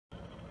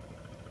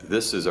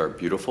This is our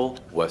beautiful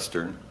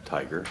Western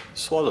Tiger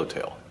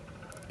Swallowtail.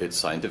 Its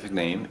scientific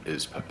name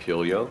is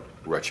Papilio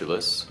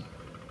rutulus.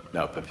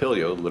 Now,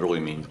 Papilio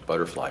literally means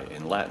butterfly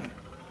in Latin.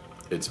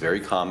 It's very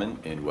common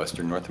in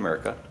Western North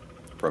America,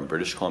 from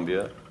British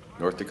Columbia,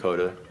 North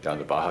Dakota, down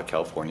to Baja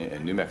California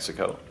and New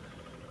Mexico.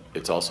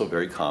 It's also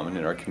very common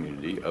in our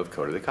community of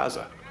Costa de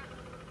Caza.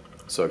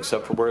 So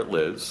except for where it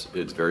lives,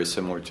 it's very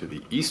similar to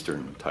the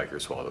Eastern Tiger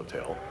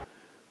Swallowtail,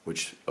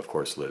 which of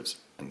course lives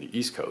on the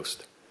East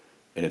Coast.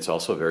 And it's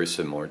also very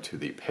similar to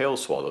the pale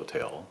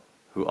swallowtail,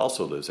 who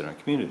also lives in our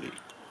community.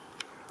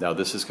 Now,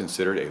 this is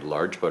considered a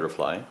large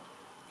butterfly,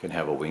 can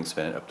have a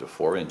wingspan up to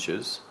 4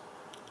 inches.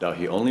 Now,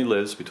 he only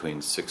lives between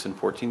 6 and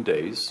 14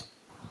 days,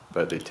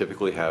 but they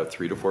typically have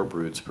 3 to 4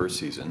 broods per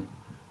season,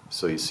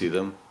 so you see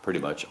them pretty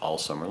much all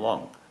summer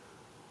long.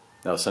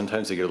 Now,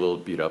 sometimes they get a little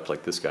beat up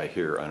like this guy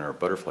here on our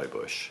butterfly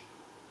bush,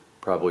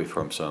 probably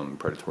from some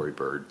predatory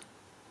bird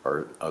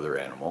or other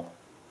animal.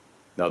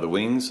 Now, the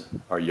wings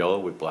are yellow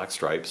with black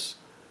stripes.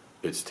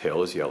 Its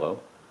tail is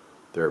yellow.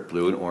 There are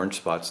blue and orange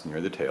spots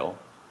near the tail.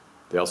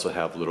 They also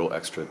have little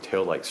extra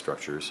tail-like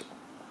structures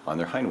on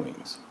their hind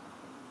wings.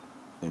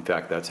 In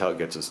fact, that's how it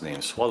gets its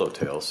name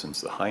swallowtail,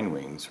 since the hind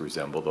wings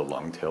resemble the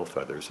long tail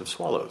feathers of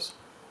swallows.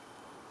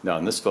 Now,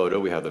 in this photo,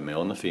 we have the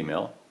male and the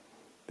female.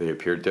 They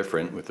appear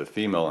different, with the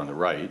female on the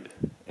right,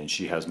 and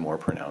she has more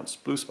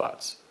pronounced blue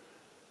spots.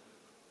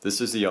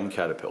 This is the young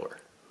caterpillar.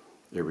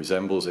 It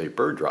resembles a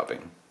bird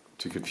dropping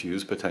to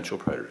confuse potential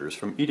predators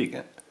from eating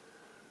it.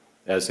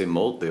 As they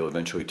molt, they'll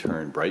eventually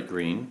turn bright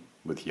green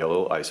with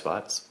yellow eye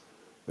spots,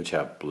 which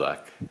have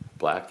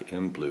black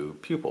and blue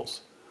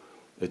pupils.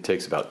 It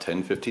takes about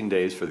 10-15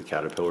 days for the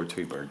caterpillar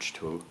to emerge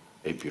to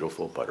a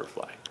beautiful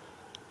butterfly.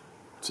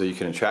 So you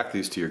can attract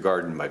these to your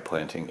garden by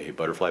planting a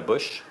butterfly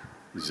bush,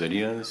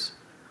 zinnias,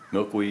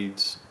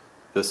 milkweeds,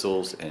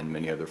 thistles, and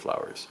many other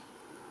flowers.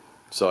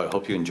 So I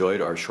hope you enjoyed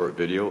our short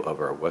video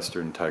of our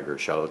Western Tiger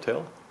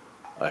Swallowtail.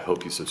 I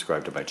hope you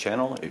subscribe to my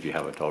channel if you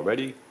haven't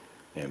already,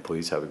 and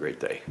please have a great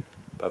day.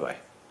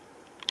 Bye-bye.